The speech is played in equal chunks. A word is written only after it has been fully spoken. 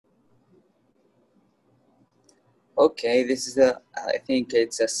Okay, this is I think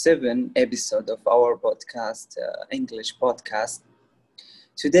it's a 7 episode of our podcast, English podcast.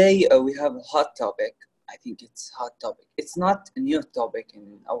 Today we have a hot topic. I think it's hot topic. It's not a new topic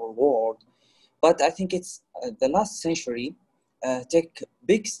in our world, but I think it's the last century take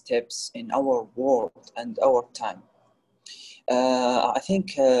big steps in our world and our time. I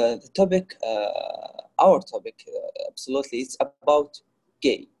think our topic, absolutely, it's about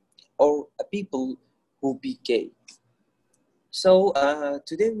gay or people who be gay. So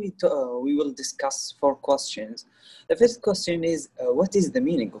today we will discuss 4 questions. The first question is what is the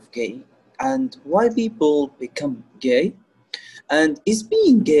meaning of gay and why people become gay? And is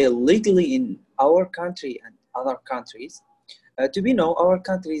being gay legally in our country and other countries? To be know, our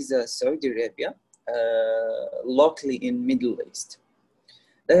country is Saudi Arabia, locally in Middle East.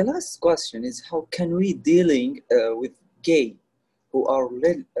 The last question is how can we dealing with gay who are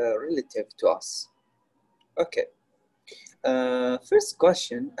relative to us? Okay. First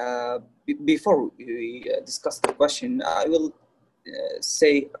question. Before we discuss the question, I will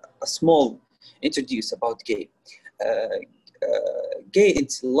say a small introduce about gay. Gay in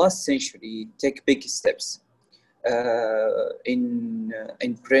last century take big steps in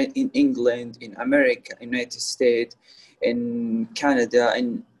England, in America, United States, in Canada,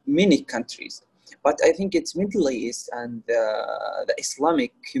 in many countries. But I think it's Middle East and the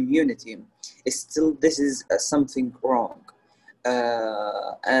Islamic community is still this is something wrong,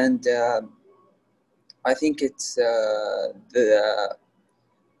 and I think it's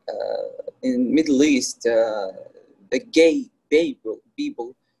in Middle East the gay people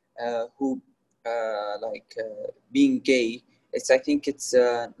who being gay. It's I think it's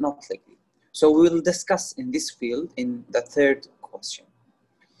not likely. So we will discuss in this field in the third question.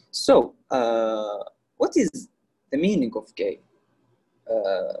 So what is the meaning of gay,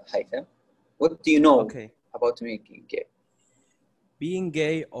 Haitham? What do you know Okay. about making gay? Being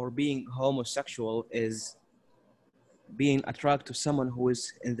gay or being homosexual is being attracted to someone who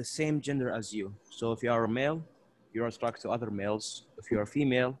is in the same gender as you. So if you are a male, you're attracted to other males. If you're a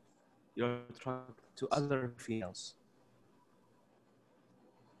female, you're attracted to other females.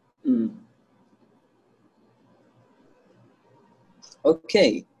 Mm.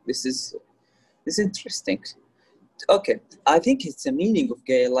 Okay, this is interesting. Okay, I think it's a meaning of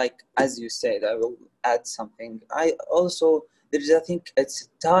gay. Like as you said, I will add something. I also I think it's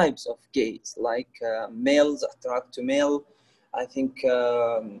types of gays. Like males attract to male. I think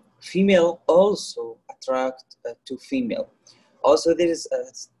female also attract to female. Also, there is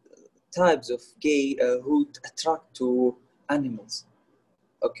types of gay who attract to animals.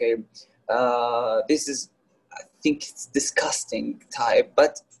 Okay, this is I think it's disgusting type,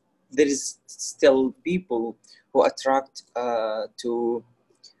 but there is still people who attract to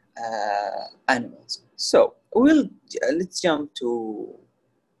animals. So let's jump to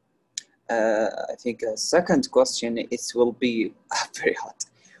I think a second question. It will be very hot.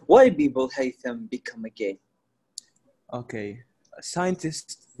 Why people hate them become a gay? Okay.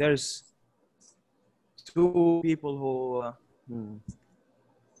 Scientists, there's two people who,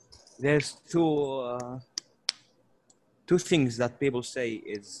 there's two things that people say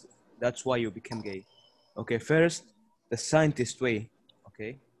is that's why you become gay. Okay, first, the scientist way.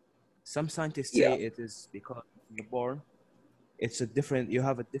 Okay, some scientists say Yeah, it is because you're born, it's a different, you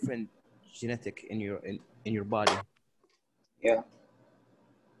have a different genetic in your body. yeah.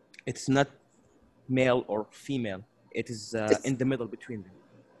 It's not male or female. It is It's in the middle between them.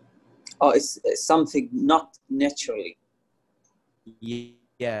 it's something not naturally.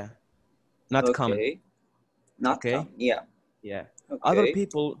 Yeah, not common. Okay, not Okay, come. Yeah. yeah. Other Okay.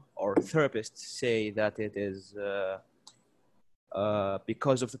 people or therapists say that it is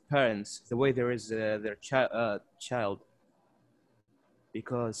because of the parents, the way there is their child.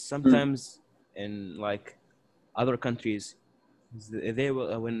 Because Mm. sometimes in like other countries, they will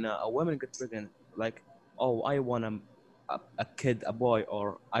when a woman gets pregnant, like, oh, I want a kid, a boy, or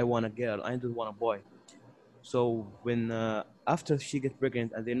I want a girl, I don't want a boy. So when after she gets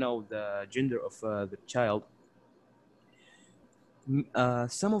pregnant and they know the gender of the child,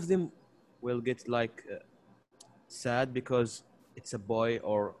 some of them will get like sad because it's a boy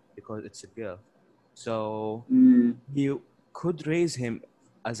or because it's a girl. So Mm. you could raise him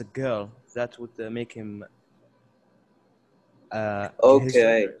as a girl. That would make him his Okay.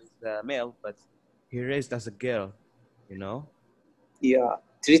 gender is male, but he raised as a girl. You know? Yeah.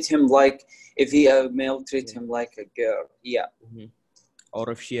 Treat him like if he a male, treat Yeah. him like a girl. Yeah. Hmm. Or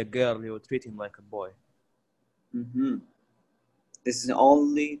if she a girl, you would treat him like a boy. Mm-hmm. This is the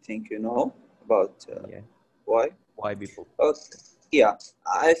only thing you know about Yeah. why. Why people? Okay. Yeah,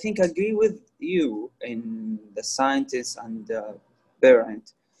 I think I agree with you in the scientist and the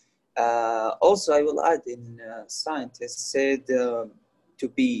parent. Also, I will add in scientists said to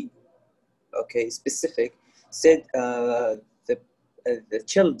be okay specific said the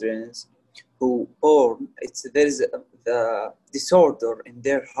children's who born it's there is the disorder in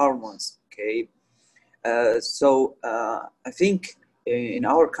their hormones. Okay, I think in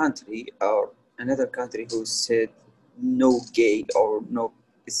our country or another country who said no gay or no,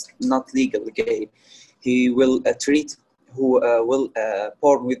 it's not legal gay, he will treat who will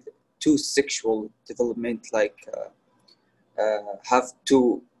born with two sexual development like have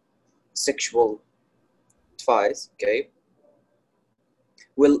two sexual twice. Okay,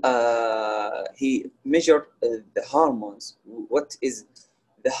 will he measure the hormones? What is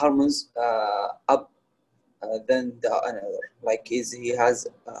the hormones up than the another? Like, is he has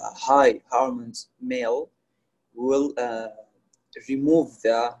high hormones male will remove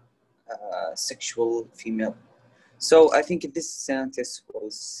the sexual female. So I think this scientist will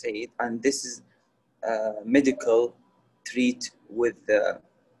say it, and this is medical treat with the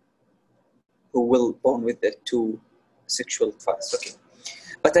who will born with the two sexual twice. Okay.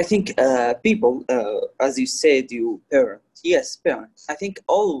 But I think people, as you said, you parent, yes, parent. I think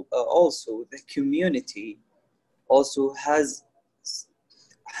also the community also has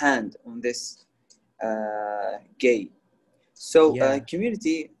hand on this gay. So Yeah.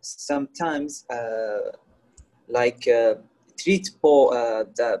 community sometimes like treat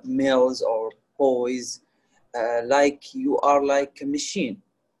the males or boys like you are like a machine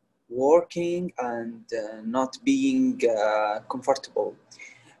working and not being comfortable.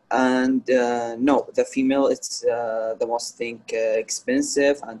 And no, the female it's the most thing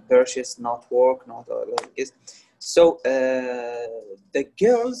expensive and purchase, not work, not like this. So the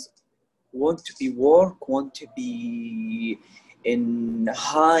girls want to be work, want to be in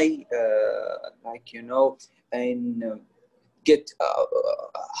high like and get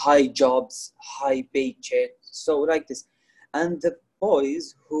high jobs, high paycheck, so like this. And the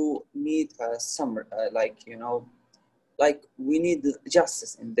boys who need summer like like we need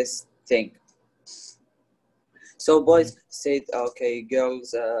justice in this thing. So Mhm. boys said, okay,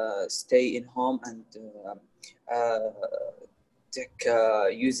 girls stay in home and take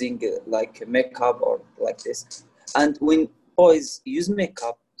using like makeup or like this. And when boys use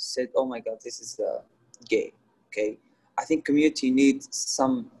makeup, said, oh my God, this is gay. Okay, I think community needs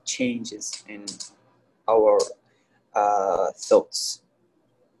some changes in our thoughts.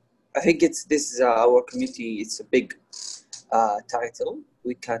 I think it's this is our community. It's a big title.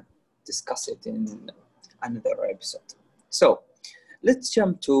 We can discuss it in another episode. So let's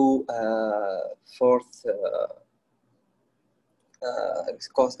jump to fourth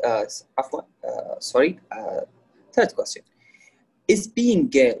sorry, third question. Is being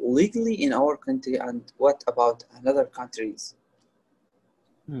gay legally in our country, and what about another countries?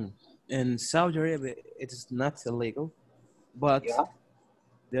 Hmm. In Saudi Arabia, it is not illegal, but Yeah,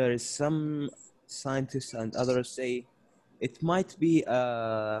 there is some scientists and others say it might be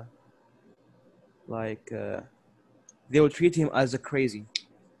like they will treat him as a crazy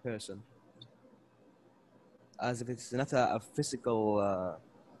person, as if it's not a physical.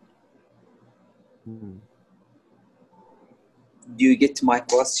 Hmm. do you get my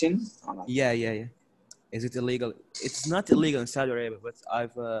question or not? Yeah, yeah, yeah. Is it illegal? It's not illegal in Saudi Arabia, but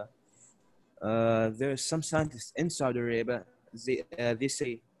I've there's some scientists in Saudi Arabia. They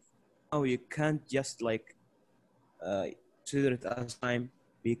say no, you can't just like consider it as crime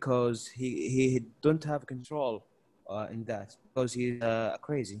because he don't have control in that because he's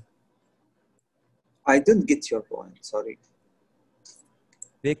crazy. I don't get your point. Sorry.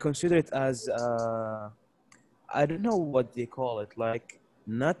 They consider it as I don't know what they call it, like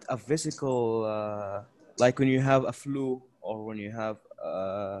not a physical like when you have a flu or when you have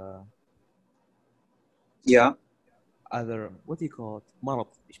Yeah, other what do you call it مرض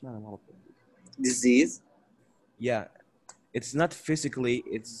ايش معنى مرض disease. yeah it's not physically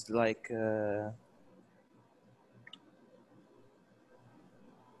it's like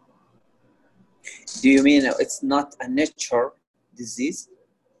Do you mean it's not a nature disease?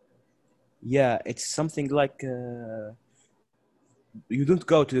 yeah it's something like you don't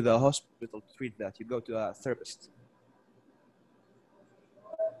go to the hospital to treat that you go to a therapist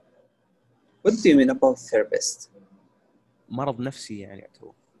What do you mean about therapist? مرض نفسي يعني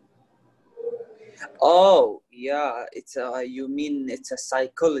يعتبر Oh, yeah, it's a, you mean it's a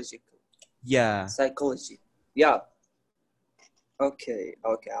psychological yeah psychology. Yeah. Okay,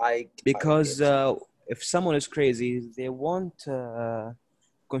 okay, I because get you. if someone is crazy they won't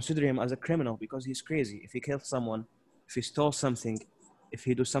consider him as a criminal because he's crazy if he kills someone if he stole something, if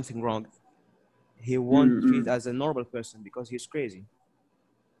he do something wrong, he won't treat Mm-mm. as a normal person because he's crazy.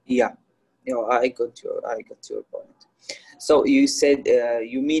 Yeah, I got your point. So you said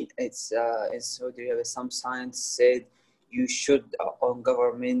you mean it's in Saudi Arabia, some science said you should on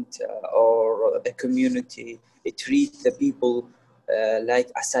government or the community treat the people like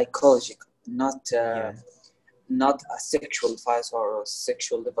a psychological, Yeah. not a sexual phase or a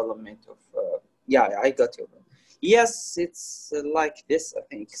sexual development of. Yeah, I got you. Yes, it's like this. I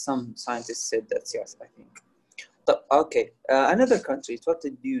think some scientists said that. Yes, I think. Okay, another country. What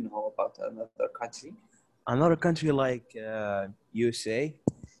did you know about another country? Another country like USA,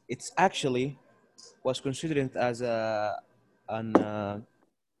 it's actually was considered as an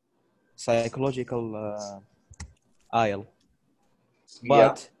psychological aisle, Yeah,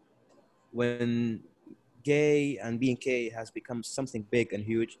 but when gay and being gay has become something big and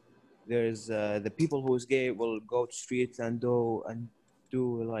huge, there's the people who is gay will go to streets and do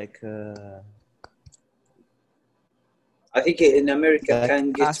like I think in America like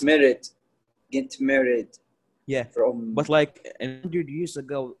can ask. get married Yeah, but from. like 100 years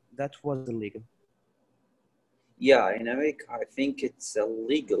ago, that was illegal. Yeah, in America, I think it's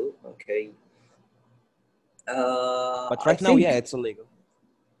illegal. Okay, But I right now, yeah, think it's illegal.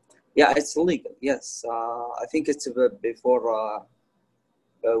 yeah, it's illegal. Yes, I think it's before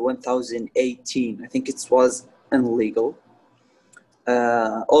 1018. I think it was illegal.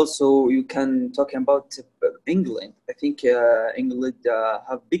 Also, you can talk about England. I think England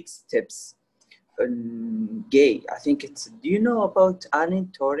have big steps in gay. I think it's. Do you know about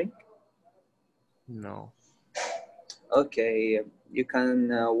Alan Turing? No. Okay, you can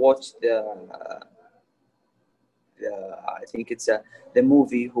watch I think it's the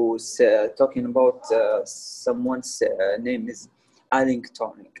movie who's talking about someone's name is Alan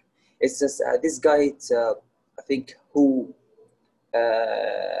Turing. It's just this guy. It's I think who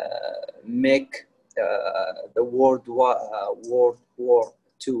make the World War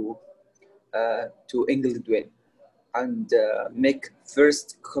II to England win and make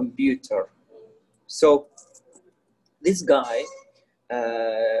first computer. So this guy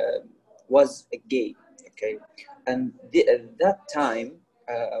was a gay, okay, and at that time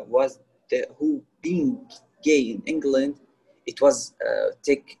was the who being gay in England. It was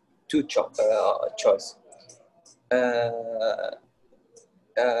take two choice.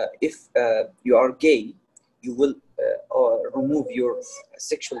 Uh, if you are gay, you will or remove your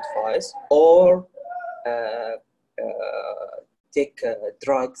sexual device or uh, take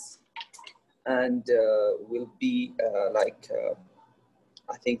drugs and will be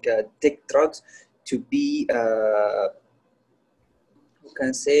I think take drugs to be who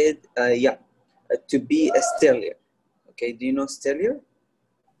can say it yeah to be a stereo. Okay, do you know stereo?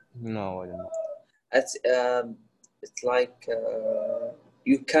 No, I don't know. It's it's like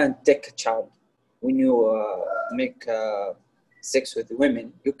you can't take a child when you make sex with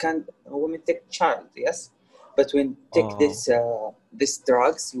women. You can't women take child, yes, but when take Oh, this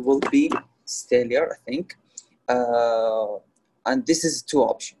drugs, you will be stereo, I think. Uh, and this is two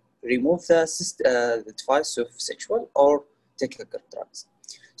options: remove the device of sexual or take the drugs.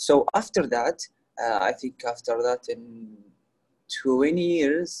 So after that, I think after that in 20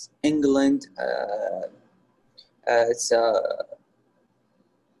 years, England, it's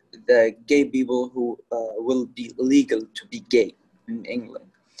the gay people who will be legal to be gay in England.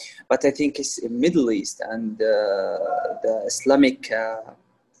 But I think it's in Middle East and the Islamic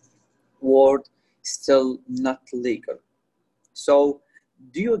world still not legal. So,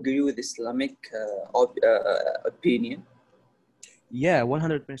 do you agree with Islamic opinion? yeah,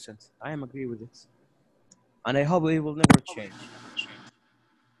 100%. I am agree with it, and I hope it will never change.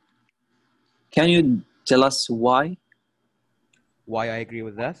 Can you tell us why? Why I agree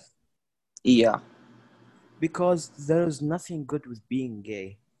with that? Yeah. Because there is nothing good with being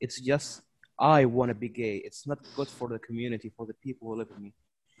gay. It's just I want to be gay. It's not good for the community, for the people who live with me.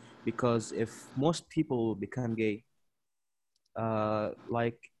 Because if most people become gay,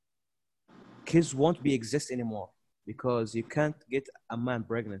 like kids won't be exist anymore because you can't get a man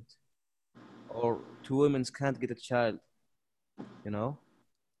pregnant or two women can't get a child, you know?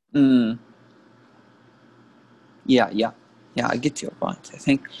 Mm, yeah. I get your point. I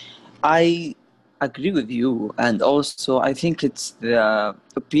think I agree with you, and also I think it's the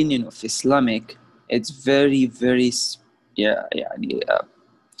opinion of Islamic. It's very, yeah,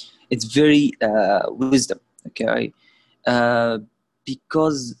 it's very wisdom. Okay, uh,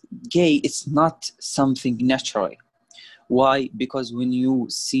 because gay it's not something natural. Why? Because when you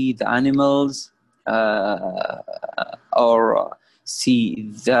see the animals or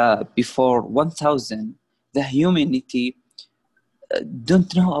see the before 1000 the humanity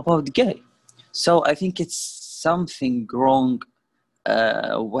don't know about gay. So I think it's something wrong,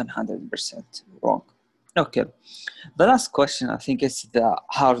 100% wrong. Okay, the last question, I think it's the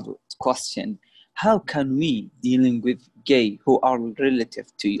hard question. How can we dealing with gay who are relative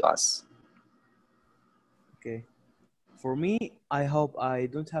to us? Okay. For me, I hope I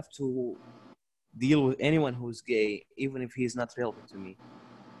don't have to deal with anyone who's gay, even if he's not related to me,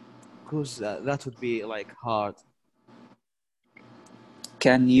 because that would be like hard.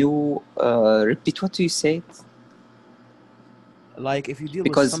 Can you repeat what you said? Like if you deal with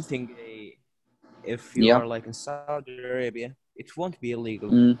Because, something gay, if you yeah, are like in Saudi Arabia, it won't be illegal.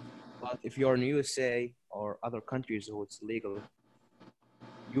 mm, But if you're in USA or other countries where it's legal,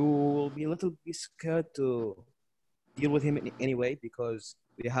 you will be a little bit scared to deal with him in any way because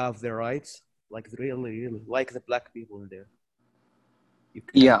they have their rights, like really, like the black people in there. You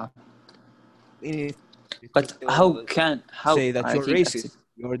can't yeah. anything because But they how will can, how, say that I you're think, racist.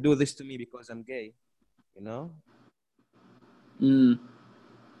 You will do this to me because I'm gay. You know? mm,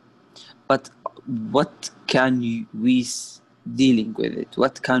 but what can we dealing with it?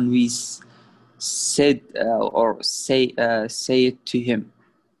 What can we said or say it to him?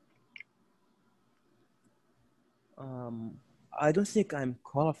 I don't think I'm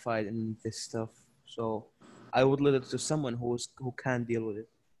qualified in this stuff, so I would leave it to someone who can deal with it.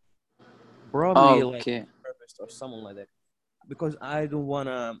 Probably like Okay, a therapist or someone like that, because I don't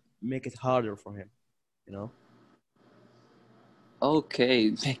wanna make it harder for him. You know?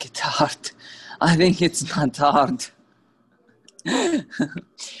 okay, make it hard. I think it's not hard.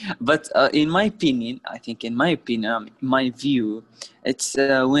 But in my opinion, I think in my opinion, my view, it's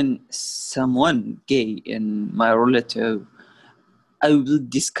when someone gay in my relative, I will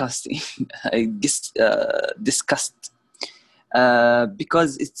discuss I disgust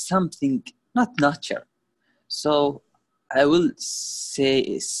because it's something not natural. So I will say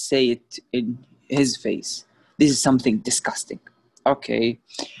it in his face. This is something disgusting. Okay,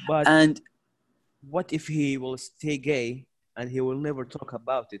 But and what if he will stay gay and he will never talk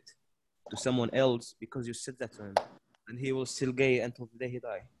about it to someone else because you said that to him, and he will still gay until the day he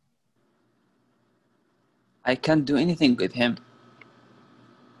die? I can't do anything with him.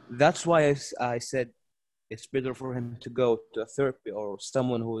 That's why I said it's better for him to go to a therapy or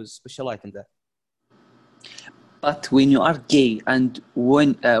someone who is specialized in that. But when you are gay and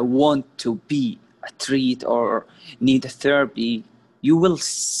want to be a treat or need a therapy, you will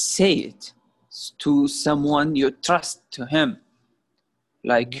say it to someone you trust to him,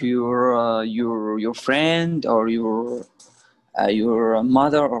 like Mhm. your friend or your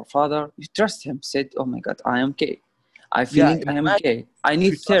mother or father. You trust him. Said, "Oh my God, I am gay. I Yeah, feeling I am imagine gay. I if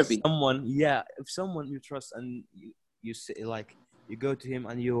need you trust therapy." someone. Yeah, if someone you trust and you say like you go to him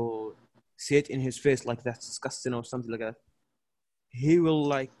and you say it in his face like that's disgusting or something like that, he will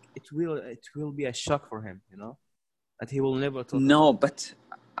like it will be a shock for him, you know, that he will never talk No, about. but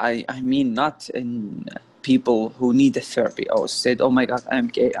I mean not in people who need a therapy or said, "Oh my God, I'm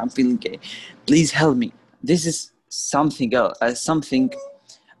gay. I'm feeling gay. Please help me." This is something else, something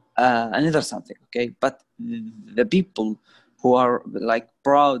another something. Okay, but the people who are like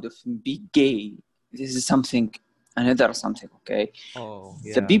proud of being gay, this is something another something. Okay, Oh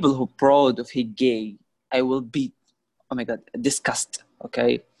the yeah. people who proud of he gay, I will be, oh my God, disgust.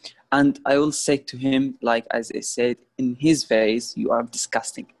 Okay, and I will say to him, like as I said in his face, you are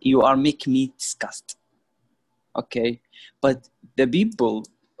disgusting. You are making me disgust. Okay, but the people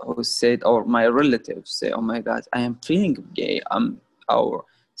who said, or my relatives say, oh my God, I am feeling gay. Or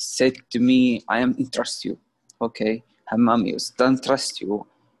said to me, I am trust you. Okay, Hammam, you don't trust you,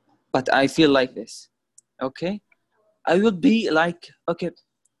 but I feel like this. Okay, I will be like, okay,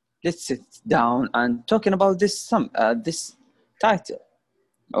 let's sit down and talking about this title.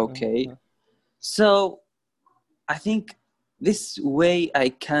 Okay, Uh-huh. so I think this way I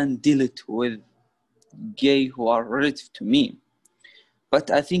can deal it with gay who are relative to me, but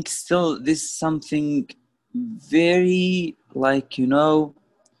I think still this is something very like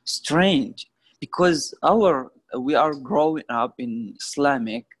strange, because our we are growing up in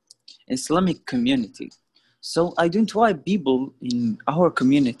Islamic community. So I don't know why people in our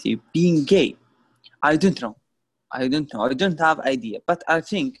community being gay. I don't know. I don't know. I don't have idea. But I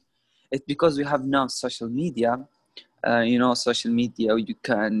think it's because we have now social media. Social media. You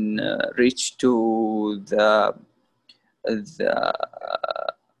can reach to the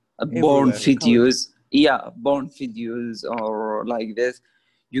born Everywhere, encourage. videos. Yeah, born videos or like this.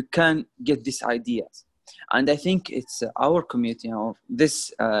 You can get these ideas, and I think it's our community of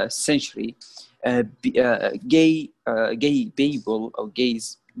this century. Gay people or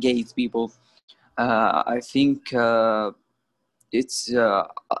gays people I think it's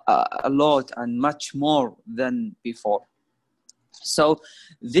a lot and much more than before. So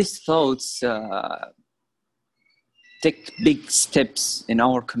these thoughts take big steps in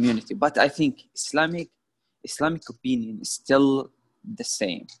our community, but I think Islamic opinion is still the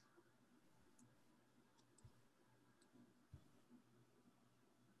same.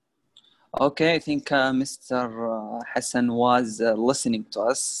 Okay, I think Mr. Hassan was listening to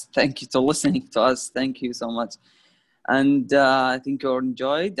us. Thank you to listening to us. Thank you so much, and I think you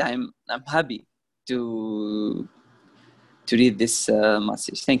enjoyed. I'm happy to read this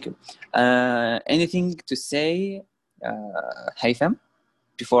message. Thank you. Anything to say, Haytham,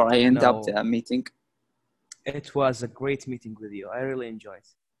 before I end up No, the meeting? it was a great meeting with you. I really enjoyed.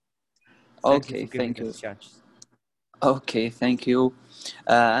 Thank you Okay, for giving thank this you. chance. Okay, thank you,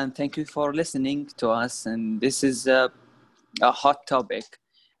 and thank you for listening to us. And this is a hot topic,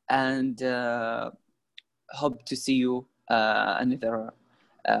 and hope to see you another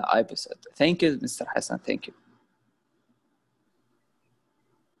episode. Thank you, Mr. Hassan. Thank you.